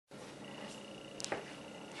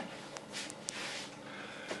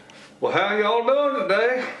Well, how y'all doing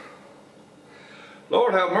today?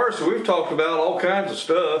 Lord have mercy, we've talked about all kinds of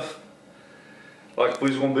stuff. Like we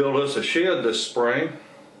was going to build us a shed this spring.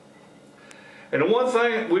 And the one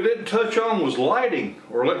thing we didn't touch on was lighting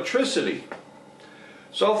or electricity.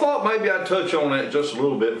 So I thought maybe I'd touch on that just a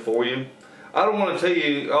little bit for you. I don't want to tell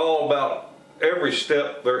you all about every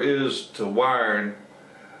step there is to wiring,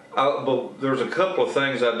 but there's a couple of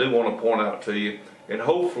things I do want to point out to you, and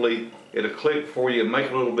hopefully it'll click for you and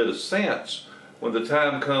make a little bit of sense when the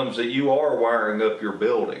time comes that you are wiring up your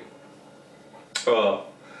building. But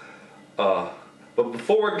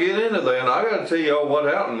before I get into that, I got to tell you all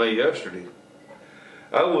what happened to me yesterday.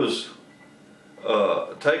 I was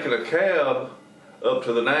taking a cab up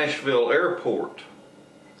to the Nashville airport,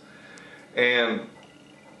 and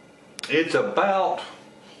it's about,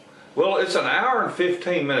 well, it's an hour and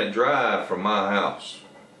 15-minute drive from my house,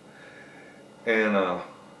 and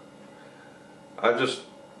I just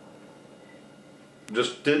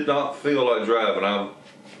did not feel like driving. I'm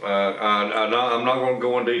not going to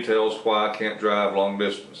go in details why I can't drive long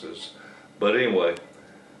distances, but anyway,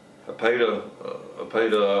 I paid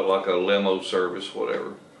like a limo service,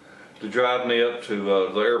 whatever, to drive me up to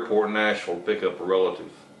the airport in Nashville to pick up a relative.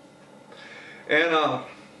 And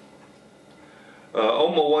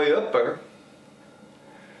on my way up there,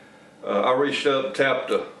 I reached up, tapped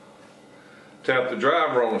the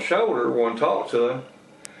driver on the shoulder, wanted to talk to him,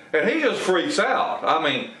 and he just freaks out. I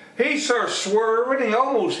mean, he starts swerving. He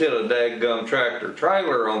almost hit a daggum tractor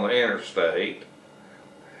trailer on the interstate.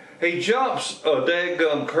 He jumps a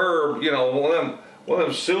daggum curb, you know, one of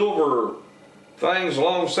them silver things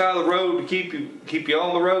alongside the road to keep you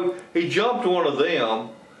on the road. He jumped one of them.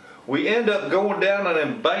 We end up going down an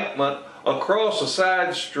embankment across a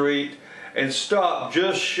side street and stopped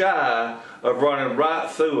just shy of running right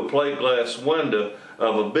through a plate glass window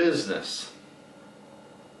of a business.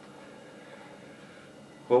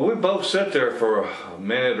 Well, we both sat there for a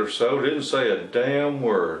minute or so, didn't say a damn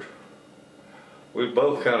word. We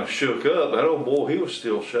both kind of shook up. That old boy, he was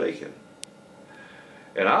still shaking.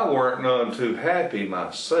 And I weren't none too happy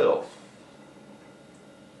myself.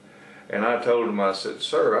 And I told him, I said,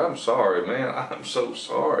 "Sir, I'm sorry, man. I'm so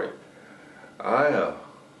sorry. I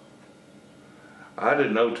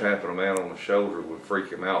didn't know tapping a man on the shoulder would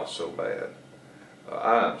freak him out so bad.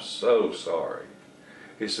 I'm so sorry."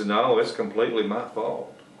 He said, "No, it's completely my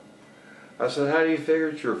fault." I said, "How do you figure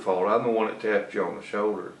it's your fault? I'm the one that tapped you on the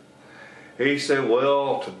shoulder." He said,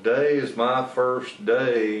 "Well, today is my first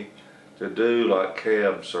day to do like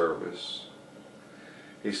cab service."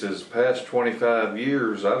 He says, "The past 25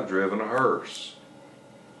 years I've driven a hearse."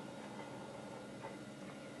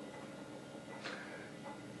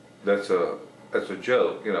 That's a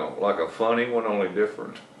joke, you know, like a funny one, only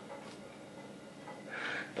different.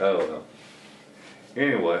 Oh no.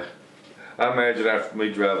 Anyway, I imagine after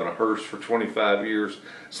me driving a hearse for 25 years,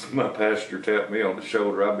 my passenger tapped me on the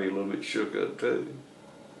shoulder, I'd be a little bit shook up too.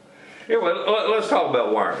 Anyway, let's talk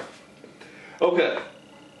about wiring. Okay.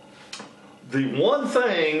 The one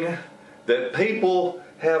thing that people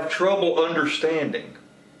have trouble understanding,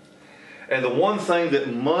 and the one thing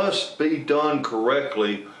that must be done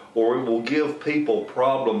correctly or it will give people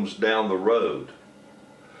problems down the road.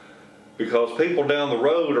 Because people down the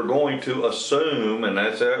road are going to assume, and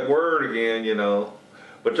that's that word again, you know,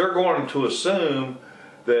 but they're going to assume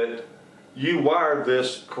that you wired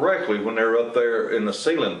this correctly when they're up there in the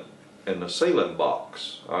ceiling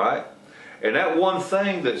box, all right? And that one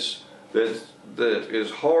thing that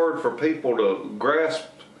is hard for people to grasp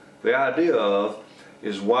the idea of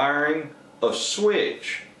is wiring a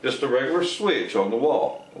switch, just a regular switch on the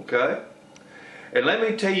wall, okay? And let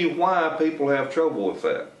me tell you why people have trouble with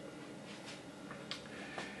that.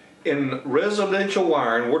 In residential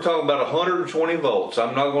wiring, we're talking about 120 volts.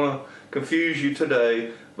 I'm not going to confuse you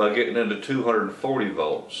today by getting into 240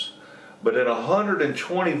 volts. But at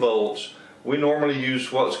 120 volts, we normally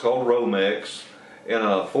use what's called Romex in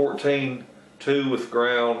a 14-2 with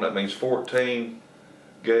ground. That means 14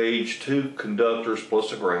 gauge, 2 conductors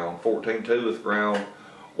plus a ground, 14-2 with ground,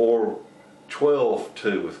 or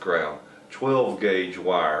 12-2 with ground, 12 gauge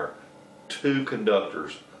wire, 2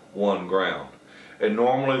 conductors, 1 ground. And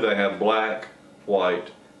normally they have black,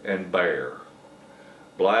 white, and bare.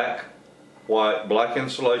 Black, white, black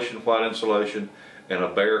insulation, white insulation, and a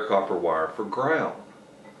bare copper wire for ground.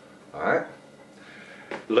 Alright?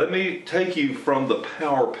 Let me take you from the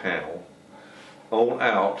power panel on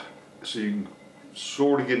out so you can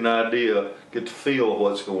sort of get an idea, get the feel of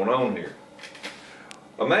what's going on here.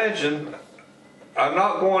 Imagine, I'm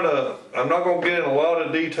not going to get in a lot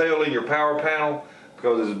of detail in your power panel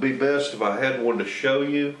because it'd be best if I had one to show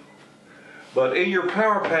you. But in your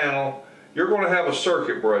power panel, you're going to have a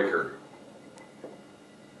circuit breaker.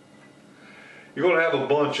 You're going to have a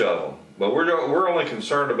bunch of them, but we're only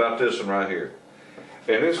concerned about this one right here.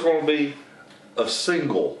 And it's going to be a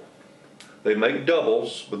single. They make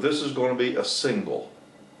doubles, but this is going to be a single.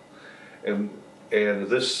 And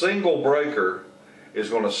this single breaker is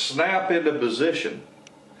going to snap into position.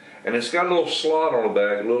 And it's got a little slot on the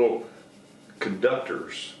back, little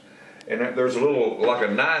conductors. And there's a little, like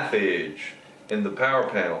a knife edge in the power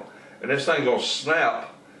panel. And this thing's going to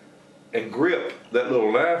snap and grip that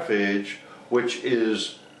little knife edge, which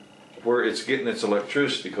is where it's getting its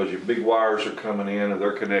electricity, because your big wires are coming in and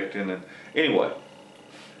they're connecting. And anyway,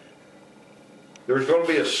 there's going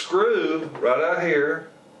to be a screw right out here.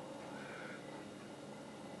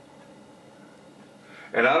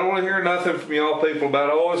 And I don't want to hear nothing from y'all people about,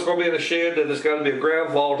 oh, it's going to be in a shed and it's got to be a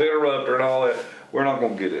ground fault interrupter and all that. We're not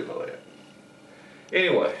going to get into that.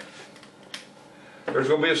 Anyway, there's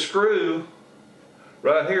going to be a screw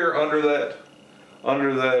right here under that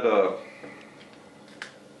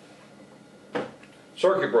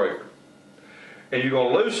circuit breaker. And you're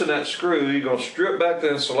going to loosen that screw. You're going to strip back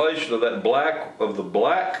the insulation of that the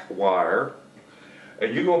black wire,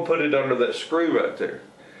 and you're going to put it under that screw right there.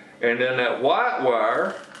 And then that white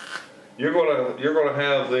wire, you're going to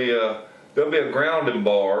have there'll be a grounding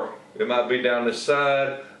bar. It might be down this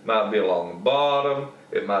side, might be along the bottom,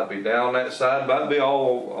 it might be down that side, might be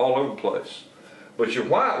all over the place. But your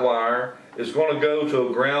white wire is going to go to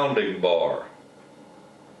a grounding bar.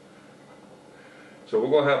 So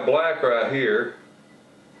we're going to have black right here.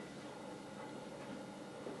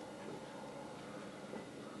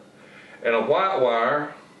 And a white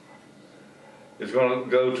wire is going to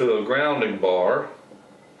go to a grounding bar.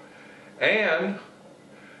 And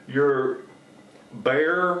your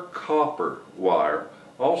bare copper wire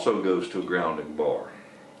also goes to a grounding bar.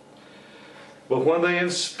 But when they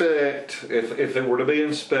inspect, if it were to be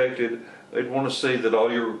inspected, they'd want to see that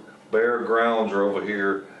all your bare grounds are over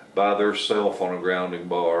here by themselves on a grounding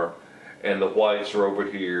bar, and the whites are over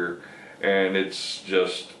here, and it's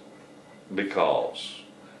just because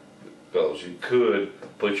you could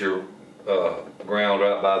put your ground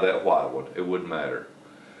right by that white one. It wouldn't matter.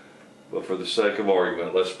 But for the sake of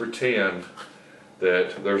argument, let's pretend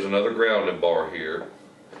that there's another grounding bar here,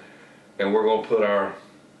 and we're going to put our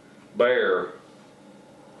bare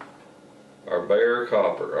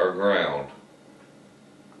copper, our ground.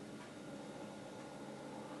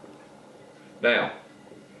 Now,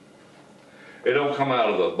 it don't come out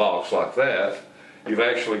of the box like that. You've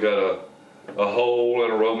actually got a hole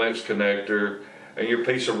and a Romex connector, and your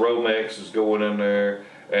piece of Romex is going in there,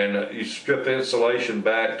 and you strip the insulation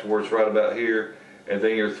back to where it's right about here, and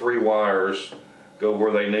then your 3 wires go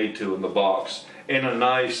where they need to in the box in a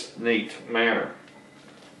nice, neat manner.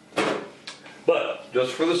 But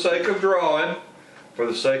just for the sake of drawing, for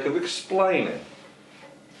the sake of explaining.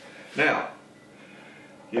 Now,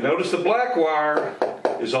 you notice the black wire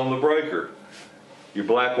is on the breaker. Your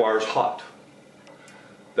black wire is hot.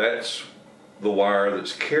 That's the wire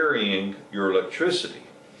that's carrying your electricity.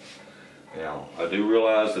 Now, I do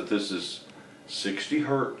realize that this is 60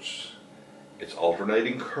 hertz. It's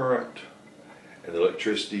alternating current, and the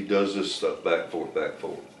electricity does this stuff back and forth, back and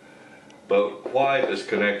forth. But white is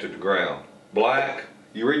connected to ground. Black,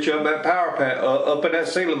 you reach up that power panel, up in that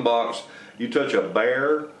ceiling box, you touch a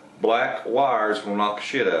bare black wire, it's going to knock the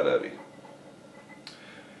shit out of you.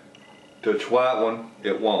 Touch white one,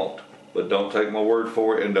 it won't. But don't take my word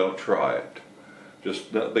for it, and don't try it.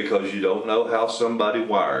 Just because you don't know how somebody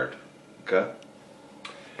wired. Okay?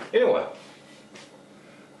 Anyway.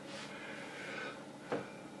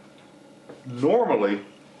 Normally,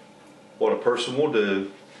 what a person will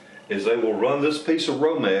do is they will run this piece of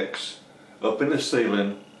Romex up in the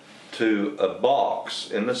ceiling to a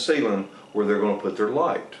box in the ceiling where they're going to put their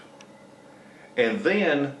light. And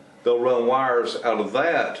then they'll run wires out of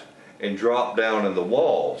that and drop down in the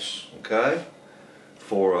walls, okay,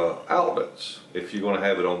 for outlets, if you're going to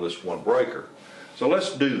have it on this one breaker. So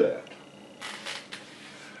let's do that.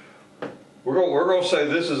 We're going to say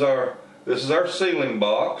this is our ceiling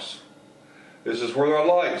box. This is where our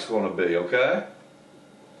light's going to be, okay?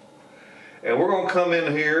 And we're going to come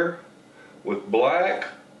in here with black,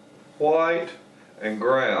 white, and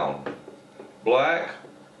ground. Black,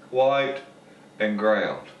 white, and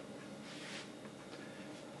ground.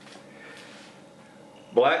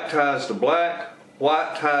 Black ties to black,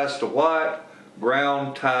 white ties to white,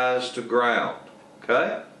 ground ties to ground.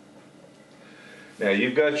 Okay? Now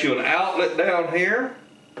you've got you an outlet down here.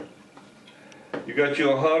 You got you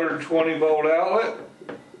a 120 volt outlet.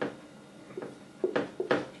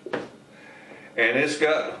 And it's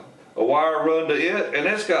got a wire run to it, and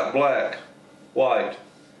it's got black, white,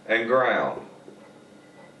 and ground.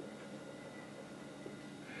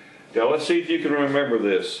 Now let's see if you can remember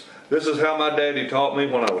this. This is how my daddy taught me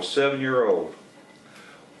when I was 7 years old.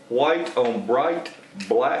 White on bright,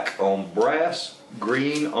 black on brass,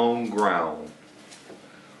 green on ground.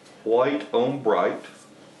 White on bright,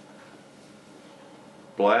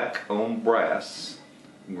 black on brass,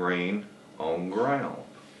 green on ground.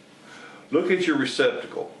 Look at your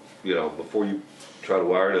receptacle, you know, before you try to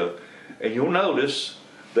wire it up, and you'll notice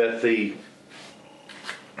that the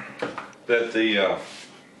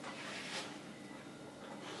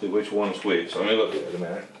see which one's which. So let me look at it a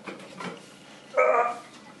minute.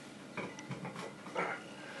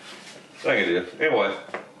 I think it is. Anyway,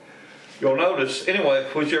 you'll notice, anyway,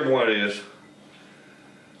 whichever one it is,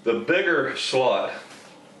 the bigger slot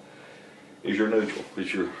is your neutral,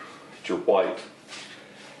 is your white.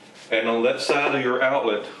 And on that side of your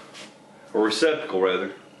outlet, or receptacle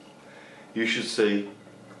rather, you should see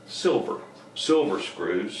silver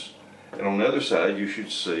screws. And on the other side, you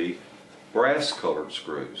should see brass colored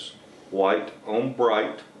screws. White on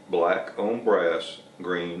bright, black on brass,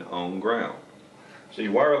 green on ground. So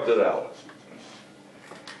you wire up that outlet.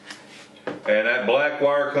 And that black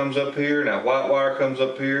wire comes up here, and that white wire comes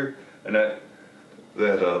up here, and that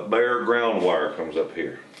bare ground wire comes up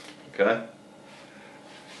here. Okay?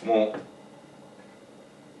 I'm gonna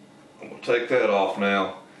take that off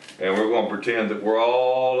now, and we're gonna pretend that we're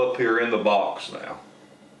all up here in the box now.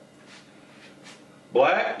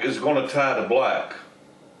 Black is gonna tie to black.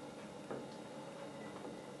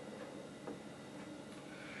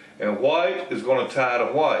 And white is going to tie to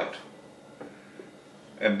white.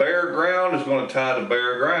 And bare ground is going to tie to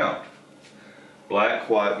bare ground. Black,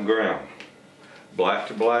 white, and ground. Black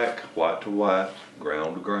to black, white to white,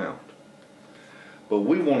 ground to ground. But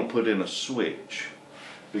we want to put in a switch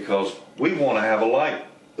because we want to have a light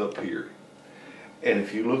up here. And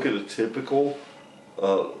if you look at a typical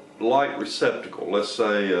light receptacle, let's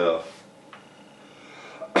say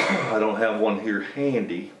I don't have one here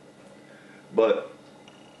handy, but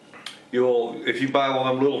if you buy one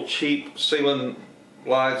of them little cheap ceiling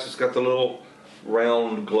lights, it's got the little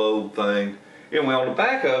round globe thing. Anyway, on the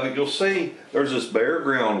back of it, you'll see there's this bare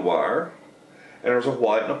ground wire, and there's a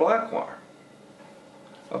white and a black wire.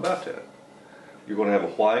 How about that? You're going to have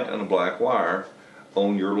a white and a black wire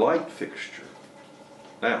on your light fixture.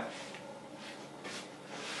 Now,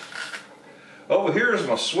 over here is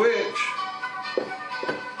my switch.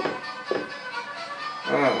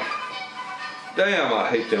 Damn, I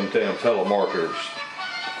hate them damn telemarketers.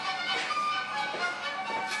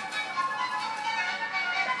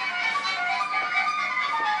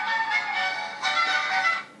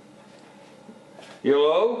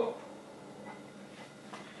 Hello?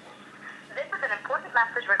 This is an important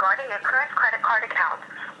message regarding your current credit card account.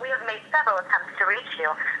 We have made several attempts to reach you.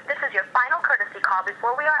 This is your final courtesy call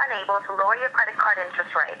before we are unable to lower your credit card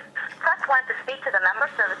interest rate. Press 1 to speak to the Member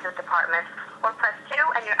Services Department, or press 2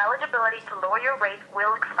 and your eligibility to lower your rate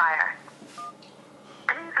will expire.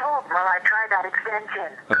 Please hold while I try that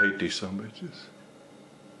extension. I hate these son of bitches.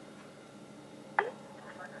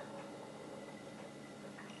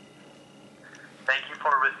 Thank you for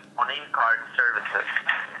responding card services.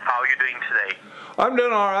 How are you doing today? I'm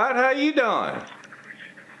doing all right. How you doing?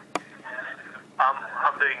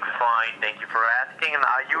 I'm doing fine. Thank you for asking. And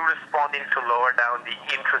are you responding to lower down the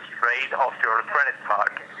interest rate of your credit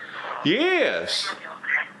card? Yes.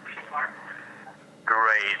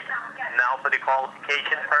 Great. Now for the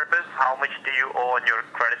qualification purpose, how much do you owe on your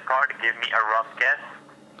credit card? Give me a rough guess.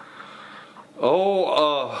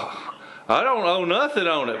 I don't owe nothing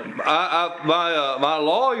on it. My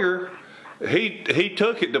lawyer, he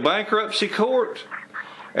took it to bankruptcy court,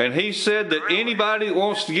 and he said that anybody that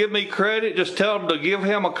wants to give me credit, just tell them to give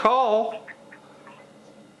him a call.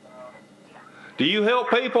 Do you help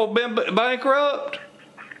people been bankrupt?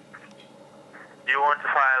 Do you want to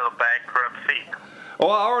file a bankruptcy? Oh,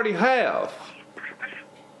 I already have.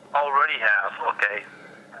 Already have, okay.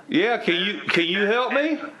 Yeah, can you help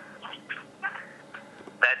me?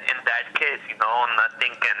 That in that case,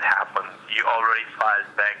 nothing can happen. You already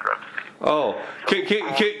filed bankruptcy. Oh, We'll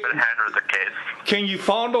handle the case. can you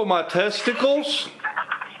fondle my testicles?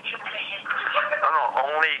 No,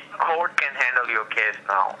 only court can handle your case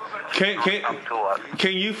now. Up to us.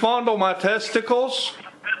 Can you fondle my testicles?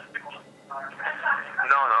 No,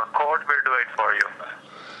 court will do it for you.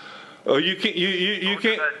 Oh, you can't.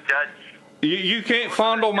 You can't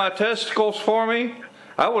fondle my testicles for me.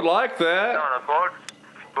 I would like that. No,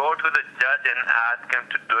 go to the judge and ask him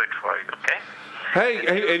to do it for you, okay?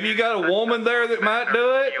 Hey, have you got a woman there that might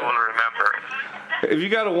do it? You will remember. Have you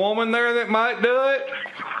got a woman there that might do it?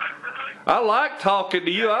 I like talking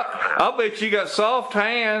to you. I'll bet you got soft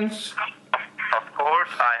hands. Of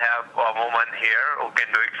course, I have a woman here who can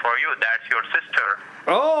do it for you. That's your sister.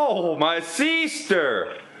 Oh, my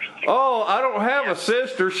sister. Oh, I don't have a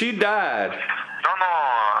sister. She died. No,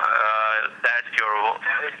 that's your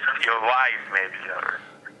wife, maybe.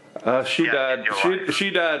 She died.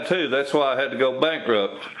 She died too. That's why I had to go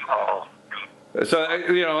bankrupt. Oh. So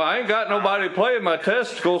I ain't got nobody playing my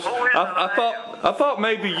testicles. I thought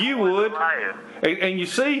maybe you would. And you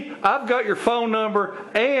see, I've got your phone number,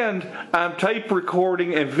 and I'm tape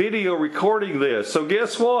recording and video recording this. So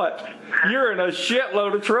guess what? You're in a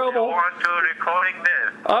shitload of trouble. You want to recording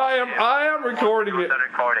this? I am recording it.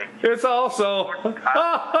 Recording. It's also. Put some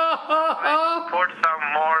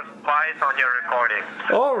more spice on your recording.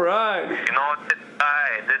 All right.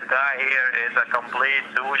 This guy here is a complete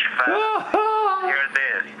douche fag. Hear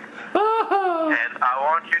this. And I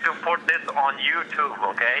want you to put this on YouTube,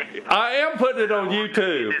 okay? I am putting it on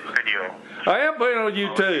YouTube. This video. I am putting it on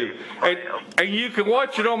YouTube. And you can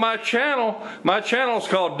watch it on my channel. My channel is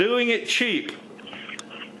called Doing It Cheap.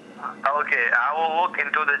 Okay, I will look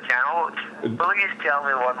into the channel. Please tell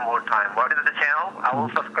me one more time. What is the channel? I will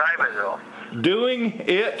subscribe as well. Doing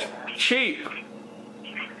It Cheap.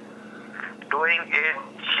 Doing It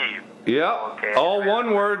Cheap. Yep. Okay. All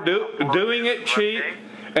one word. Doing It Cheap.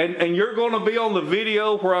 And you're going to be on the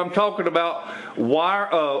video where I'm talking about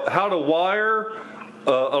how to wire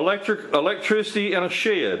electricity in a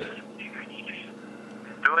shed.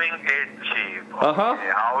 Doing It Cheap. Okay. Uh-huh.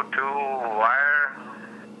 How to wire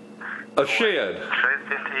a shed.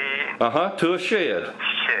 Electricity. To a shed.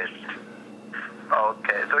 Shed.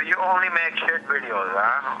 Okay, so you only make shed videos,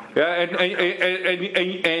 huh? Yeah,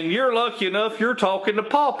 and you're lucky enough you're talking to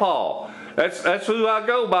PawPaw. That's who I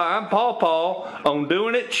go by. I'm PawPaw on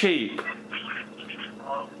Doing It Cheap.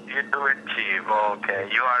 You do it cheap, okay.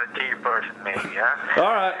 You are a cheap person, maybe, huh?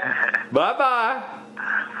 All right. Bye-bye.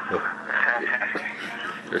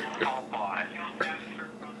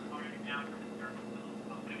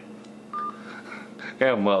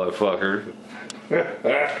 Yeah, motherfucker.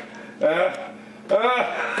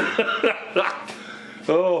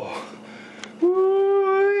 Oh.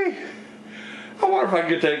 Woo-wee. I wonder if I can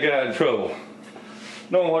get that guy in trouble.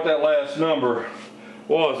 Knowing what that last number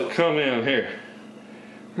was that come in here.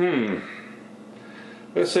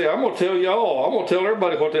 Let's see, I'm going to tell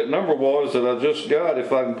everybody what that number was that I just got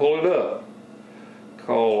if I can pull it up.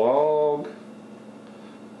 Call log.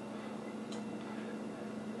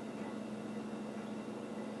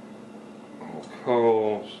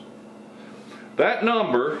 Calls. That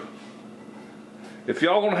number, if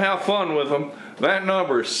y'all want to have fun with them, that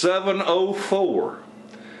number is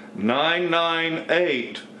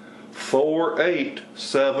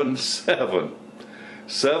 704-998-4877.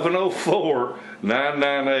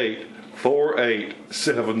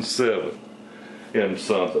 704-998-4877. Them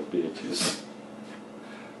sons of bitches.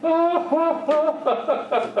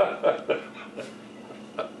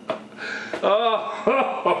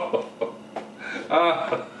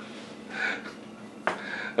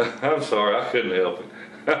 I'm sorry, I couldn't help it.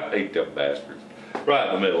 I hate them bastards. Right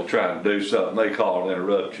in the middle trying to do something, they call and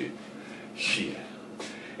interrupt you. Shit.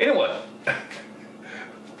 Anyway,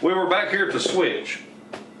 we were back here at the switch.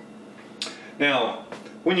 Now,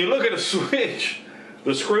 when you look at a switch,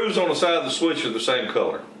 the screws on the side of the switch are the same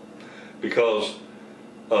color because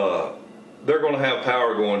they're going to have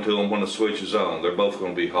power going to them when the switch is on. They're both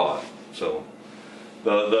going to be hot. So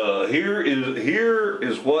here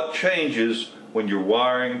is what changes when you're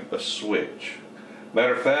wiring a switch.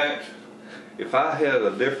 Matter of fact, if I had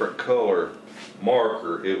a different color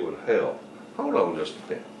marker, it would help. Hold on just a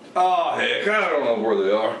minute. Oh heck, I don't know where they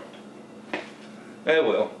are.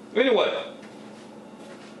 Well, anyway,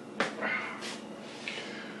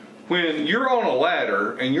 when you're on a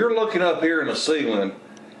ladder and you're looking up here in the ceiling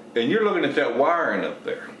and you're looking at that wiring up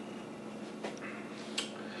there,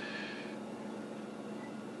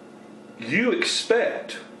 you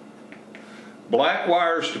expect black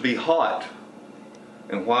wires to be hot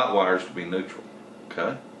and white wires to be neutral,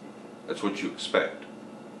 okay? That's what you expect.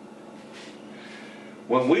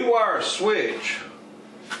 When we wire a switch,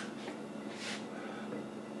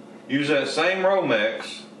 use that same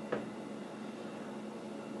Romex.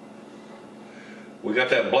 We got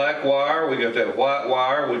that black wire, we got that white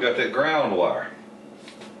wire, we got that ground wire.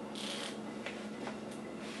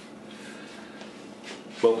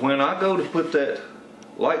 But when I go to put that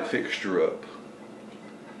light fixture up,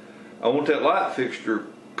 I want that light fixture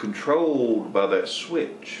controlled by that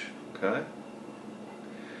switch, okay?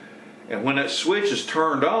 And when that switch is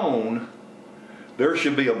turned on, there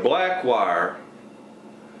should be a black wire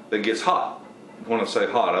that gets hot. When I say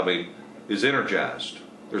hot, I mean is energized.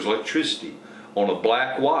 There's electricity on a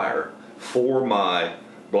black wire for my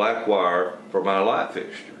light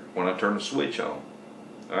fixture when I turn the switch on.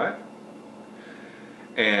 All right?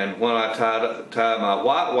 And when I tie my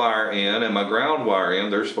white wire in and my ground wire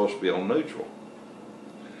in, they're supposed to be on neutral.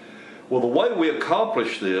 Well, the way we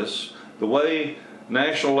accomplish this, the way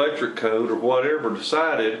National Electric Code or whatever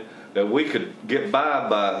decided that we could get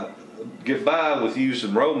by with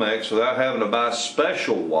using Romex without having to buy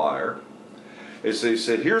special wire, is they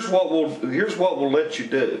said, here's what we'll let you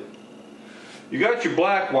do. You got your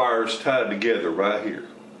black wires tied together right here,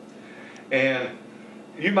 and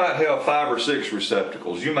you might have 5 or 6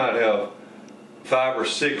 receptacles. You might have 5 or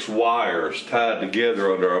 6 wires tied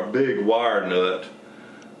together under a big wire nut.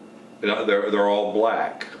 They're all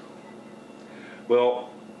black. Well,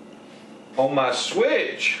 on my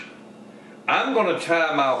switch, I'm going to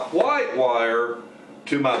tie my white wire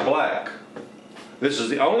to my black. This is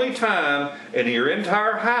the only time in your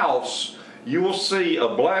entire house you will see a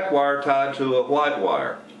black wire tied to a white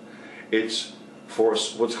wire. It's for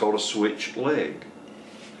what's called a switch leg.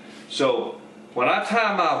 So when I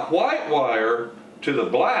tie my white wire to the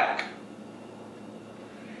black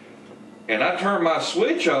and I turn my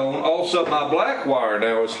switch on, all of a sudden my black wire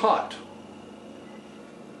now is hot.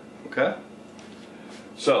 Okay?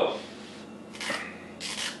 So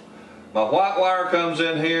my white wire comes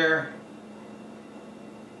in here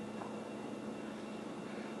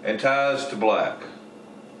and ties to black.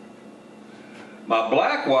 My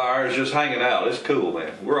black wire is just hanging out. It's cool,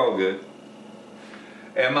 man. We're all good.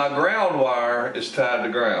 And my ground wire is tied to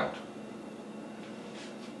ground.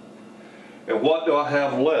 And what do I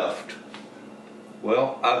have left?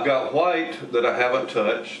 Well, I've got white that I haven't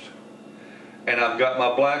touched, and I've got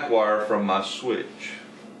my black wire from my switch.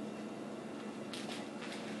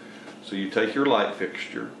 So you take your light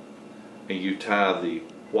fixture and you tie the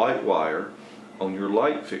white wire on your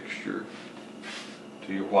light fixture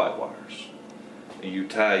to your white wires. And you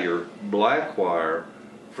tie your black wire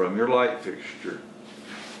from your light fixture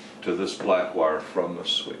to this black wire from the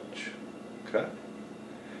switch. Okay?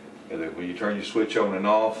 And then when you turn your switch on and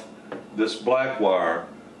off, this black wire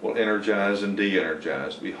will energize and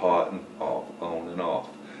de-energize, be hot and off, on and off,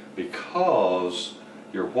 because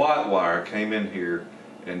your white wire came in here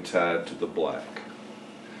and tied to the black.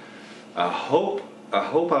 I hope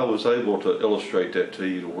I was able to illustrate that to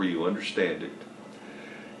you to where you understand it.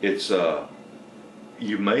 It's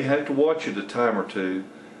you may have to watch it a time or two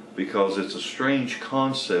because it's a strange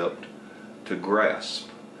concept to grasp.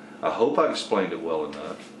 I hope I explained it well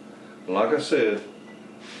enough. But like I said,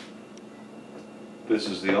 this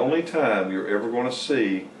is the only time you're ever going to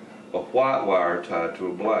see a white wire tied to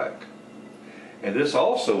a black. And this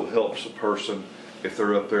also helps a person, if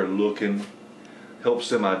they're up there looking, helps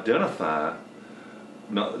them identify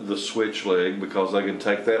the switch leg, because they can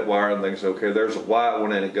take that wire and they can say, okay, there's a white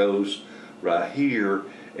one and it goes right here,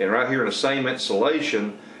 and right here in the same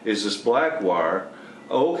insulation is this black wire.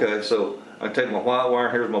 Oh, okay, so I can take my white wire,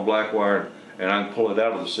 here's my black wire, and I can pull it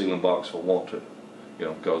out of the ceiling box if I want to,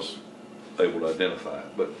 because I'm able to identify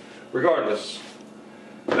it. But regardless,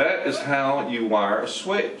 that is how you wire a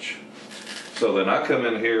switch. So then I come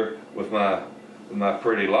in here with my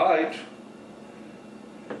pretty light,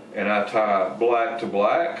 and I tie black to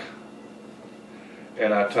black,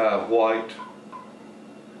 and I tie white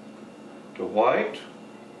to white,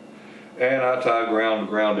 and I tie ground to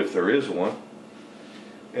ground if there is one,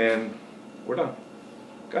 and we're done.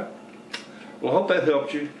 Okay? Well, I hope that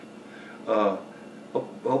helped you.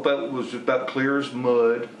 Hope that was about clear as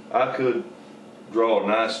mud. I could draw a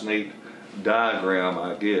nice, neat diagram,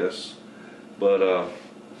 I guess, but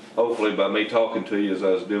hopefully by me talking to you as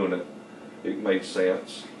I was doing it, it made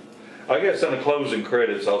sense. I guess in the closing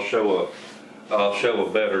credits, I'll show a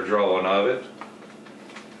better drawing of it.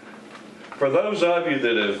 For those of you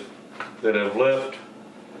that have left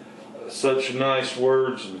such nice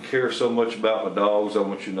words and care so much about my dogs, I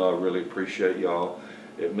want you to know I really appreciate y'all.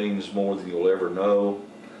 It means more than you'll ever know.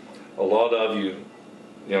 A lot of you,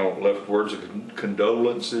 left words of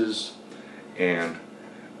condolences, and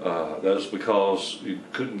that's because you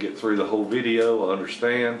couldn't get through the whole video. I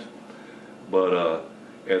understand, but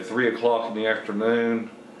at 3 o'clock in the afternoon,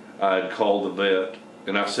 I had called the vet,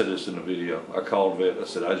 and I said this in the video. I called the vet. I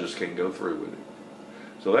said I just can't go through with it.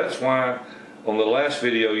 So that's why on the last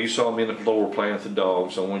video you saw me in the floor playing with the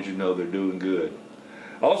dogs. I want you to know they're doing good.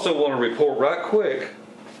 I also want to report right quick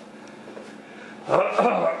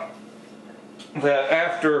that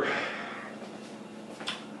after,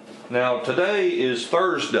 now today is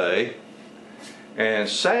Thursday, and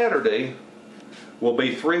Saturday will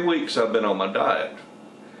be 3 weeks I've been on my diet.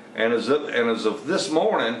 And as of this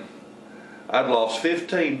morning, I'd lost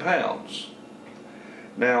 15 pounds.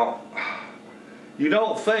 Now, you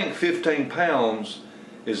don't think 15 pounds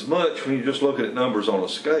is much when you're just looking at numbers on a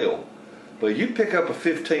scale. But you pick up a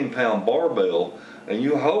 15-pound barbell and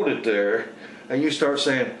you hold it there and you start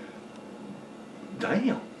saying,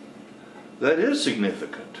 damn, that is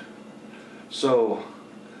significant. So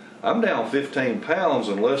I'm down 15 pounds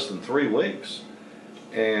in less than 3 weeks.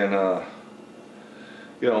 And,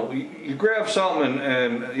 you know, you grab something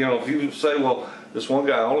and, you know, if you say, well, this one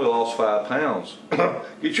guy only lost 5 pounds.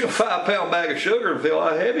 Get you a 5-pound bag of sugar and feel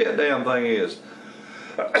how heavy that damn thing is.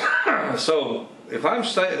 So if I'm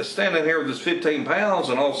standing here with this 15 pounds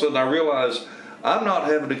and all of a sudden I realize I'm not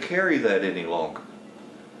having to carry that any longer.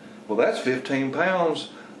 Well, that's 15 pounds.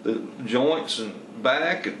 The joints and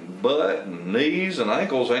back and butt and knees and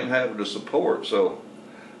ankles ain't having to support. So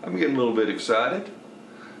I'm getting a little bit excited.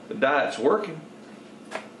 The diet's working.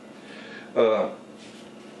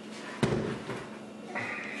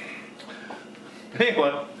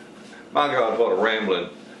 Anyway, my God, what a rambling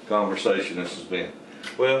conversation this has been.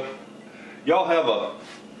 Well, y'all have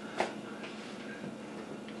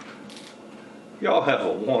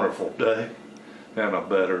a wonderful day and a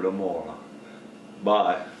better tomorrow.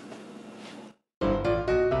 Bye.